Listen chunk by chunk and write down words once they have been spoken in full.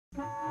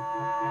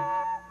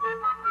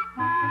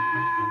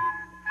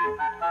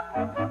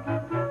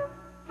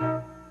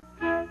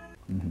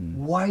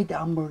why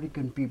the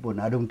American people,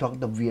 and I don't talk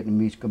the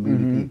Vietnamese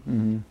community,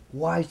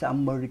 why the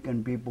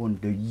American people,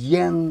 the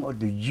young or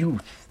the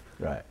youth,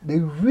 Right. they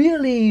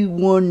really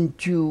want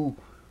to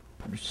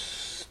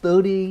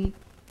study,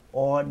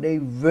 or they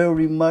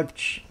very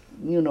much,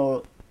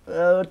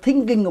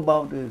 thinking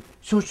about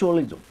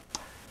socialism.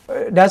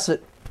 That's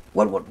it.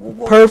 What?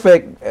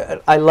 Perfect.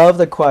 I love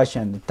the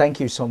question. Thank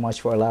you so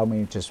much for allowing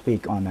me to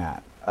speak on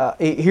that.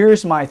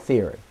 Here's my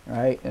theory,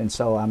 right? And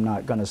so I'm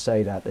not going to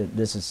say that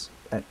this is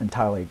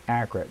entirely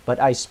accurate, but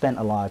I spent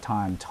a lot of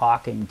time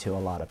talking to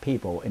a lot of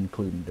people,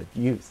 including the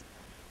youth,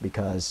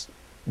 because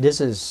this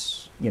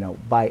is,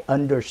 by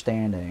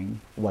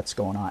understanding what's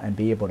going on and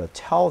be able to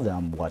tell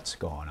them what's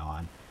going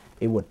on,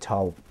 it would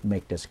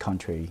make this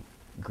country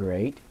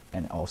great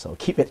and also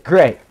keep it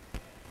great.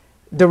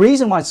 The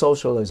reason why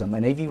socialism,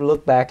 and if you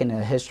look back in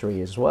the history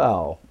as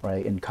well,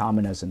 right, in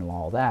communism and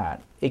all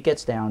that, it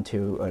gets down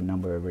to a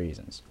number of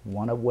reasons.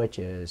 One of which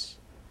is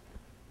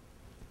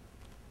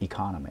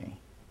economy.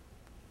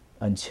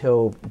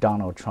 Until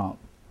Donald Trump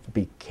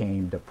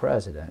became the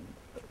president,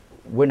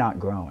 we're not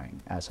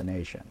growing as a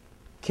nation.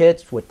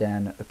 Kids would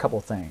then, a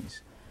couple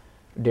things.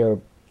 They're,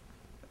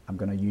 I'm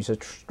going to use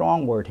a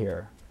strong word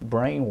here,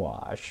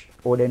 brainwashed,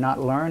 or they're not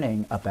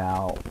learning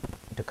about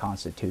the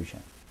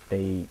Constitution.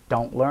 They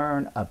don't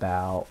learn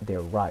about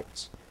their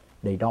rights.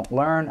 They don't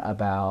learn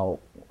about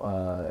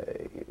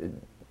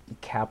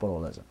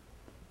capitalism.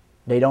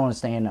 They don't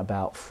understand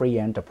about free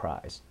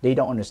enterprise. They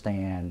don't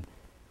understand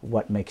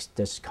what makes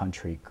this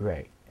country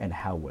great and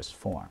how it was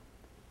formed.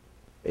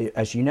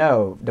 As you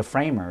know, the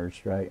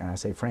framers, right, and I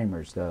say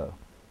framers, the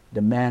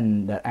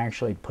men that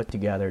actually put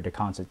together the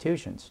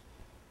constitutions,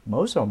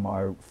 most of them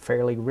are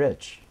fairly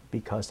rich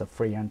because of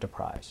free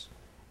enterprise.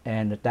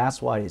 And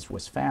that's why it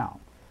was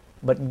found.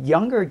 But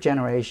younger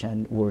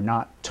generation were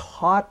not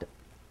taught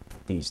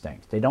these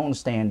things. They don't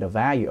understand the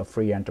value of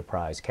free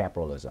enterprise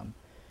capitalism.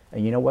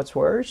 And you know what's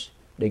worse?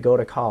 They go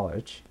to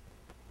college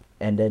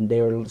and then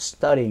they're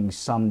studying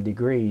some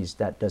degrees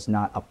that does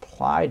not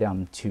apply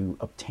them to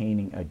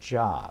obtaining a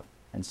job.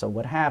 And so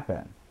what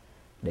happened?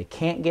 They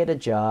can't get a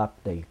job,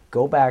 they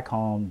go back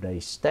home, they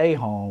stay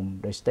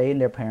in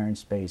their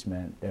parents'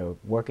 basement, they're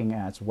working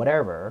as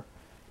whatever,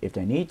 if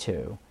they need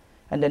to,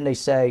 and then they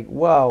say,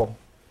 well,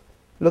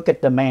 look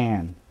at the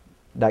man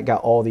that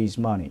got all these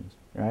monies,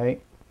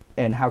 right?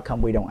 And how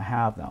come we don't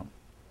have them?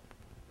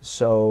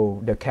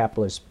 So the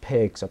capitalist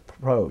pigs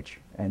approach,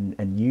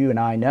 and you and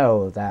I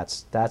know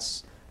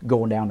that's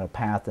going down the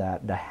path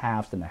that the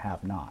haves and the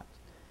have-nots.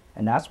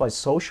 And that's why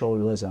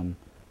socialism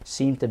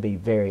seems to be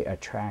very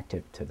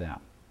attractive to them.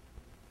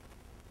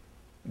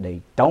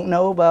 They don't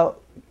know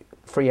about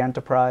free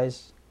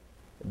enterprise.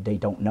 They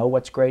don't know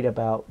what's great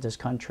about this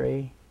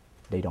country.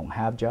 They don't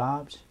have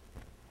jobs.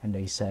 And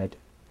they said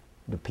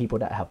the people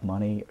that have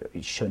money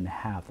shouldn't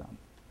have them.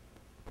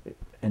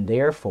 And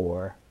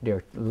therefore,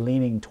 they're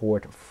leaning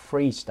toward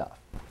free stuff.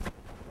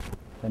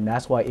 And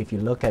that's why if you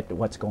look at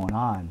what's going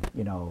on,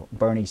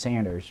 Bernie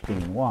Sanders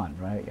being one,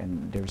 right?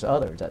 And there's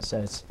others that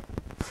says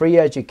free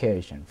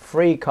education,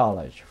 free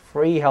college,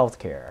 free health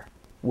care,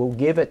 we'll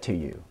give it to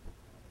you.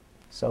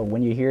 So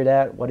when you hear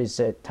that, what is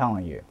it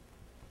telling you?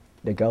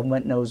 The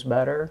government knows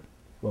better,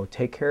 will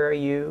take care of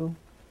you.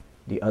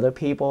 The other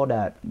people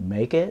that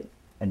make it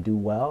and do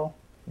well,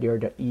 they're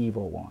the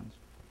evil ones.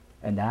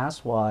 And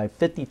that's why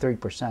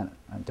 53%,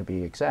 to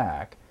be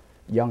exact,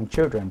 young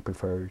children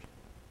prefer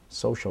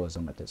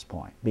socialism at this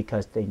point,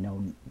 because they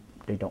don't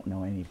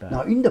know any better.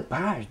 Now in the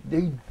past,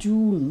 they do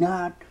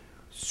not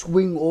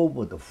swing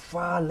over the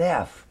far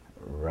left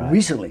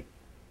recently.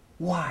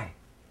 Why?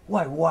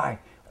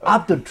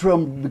 After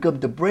Trump became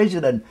the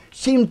president,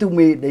 seemed to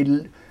me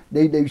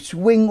they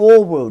swing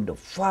over the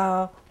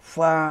far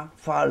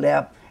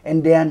left,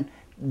 and then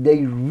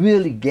they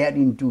really get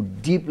into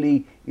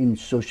deeply in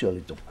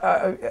socialism.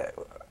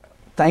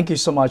 Thank you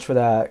so much for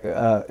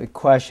that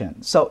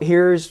question. So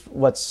here's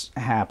what's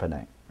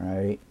happening,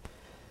 right?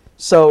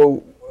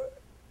 So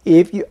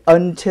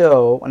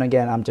until, and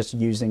again, I'm just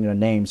using the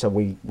name so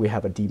we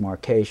have a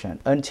demarcation,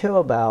 until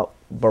about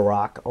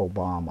Barack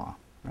Obama,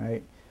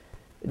 right?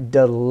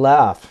 The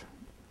left,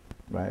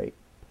 right,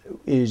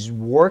 is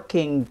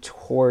working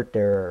toward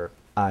their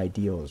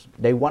ideals.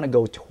 They want to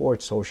go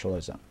toward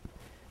socialism.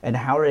 And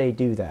how do they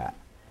do that?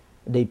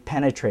 They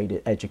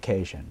penetrate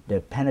education.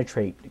 They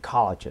penetrate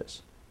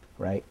colleges,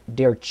 right?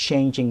 They're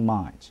changing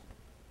minds.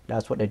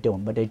 That's what they're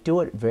doing. But they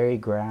do it very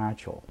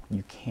gradual.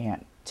 You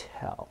can't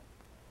tell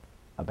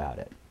about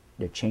it.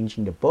 They're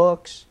changing the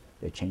books.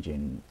 They're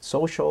changing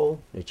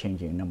social. They're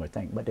changing a number of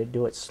things. But they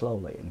do it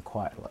slowly and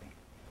quietly.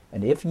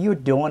 And if you're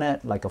doing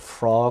it like a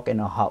frog in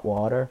a hot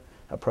water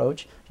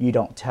approach, you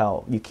can't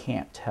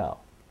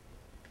tell,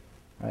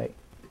 right?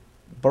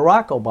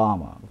 Barack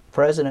Obama,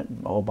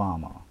 President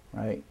Obama,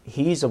 right?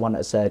 He's the one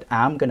that said,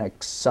 I'm going to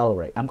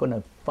accelerate. I'm going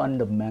to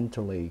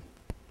fundamentally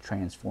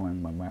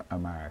transform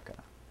America.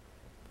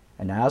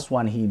 And that's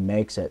when he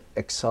makes it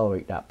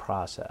accelerate that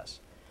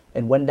process.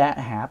 And when that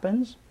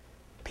happens,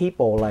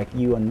 people like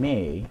you and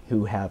me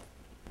who have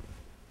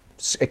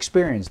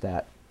experienced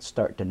that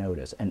start to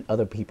notice and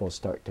other people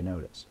start to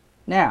notice.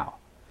 Now,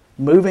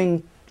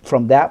 moving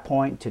from that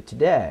point to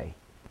today,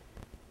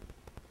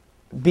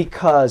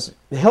 because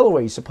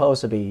Hillary is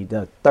supposed to be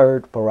the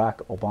third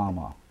Barack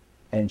Obama,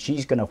 and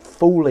she's going to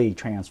fully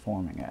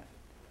transforming it.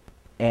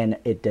 And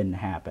it didn't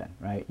happen,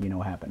 right? You know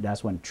what happened?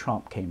 That's when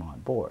Trump came on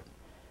board.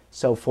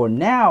 So for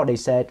now, they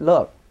said,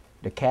 look,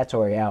 the cat's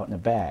already out in the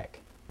bag.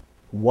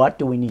 What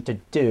do we need to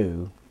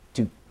do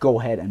to go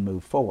ahead and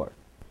move forward?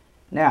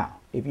 Now,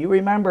 if you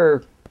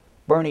remember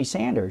Bernie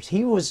Sanders,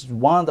 he was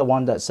one of the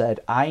ones that said,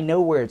 I know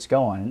where it's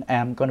going,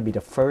 and I'm going to be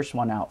the first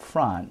one out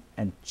front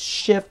and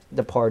shift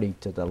the party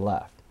to the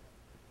left,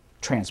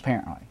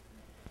 transparently.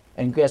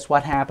 And guess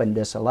what happened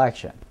this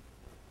election?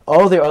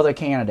 All the other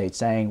candidates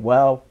saying,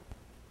 well,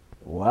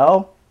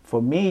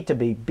 for me to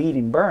be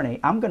beating Bernie,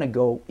 I'm going to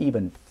go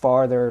even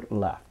farther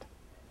left.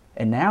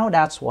 And now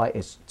that's why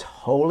it's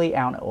totally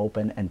out and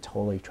open and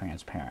totally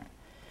transparent.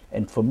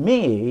 And for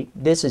me,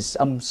 this is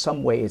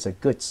some way is a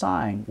good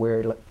sign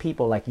where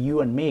people like you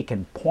and me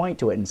can point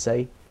to it and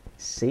say,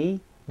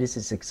 see, this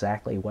is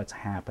exactly what's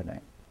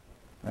happening,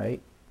 right?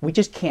 We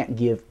just can't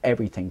give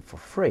everything for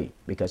free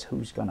because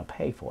who's going to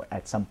pay for it?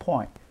 At some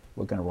point,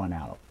 we're going to run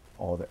out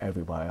of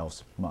everybody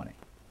else's money.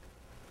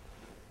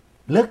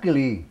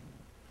 Luckily,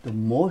 the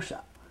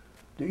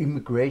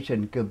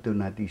immigration come to the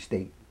United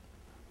States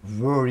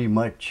very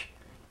much.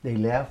 They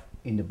left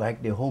in the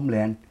back their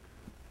homeland.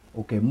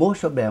 Okay,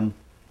 most of them,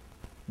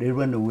 they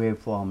run away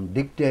from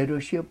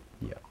dictatorship,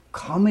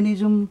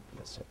 communism,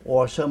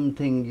 or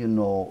something, you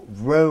know,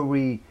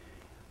 very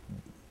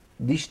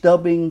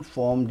disturbing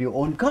from their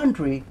own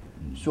country.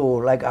 So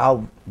like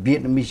our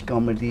Vietnamese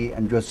community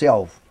and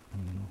yourself,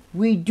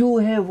 we do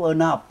have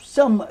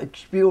some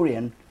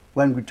experience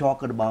when we're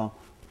talking about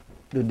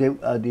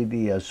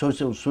the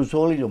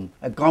socialism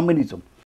and communism.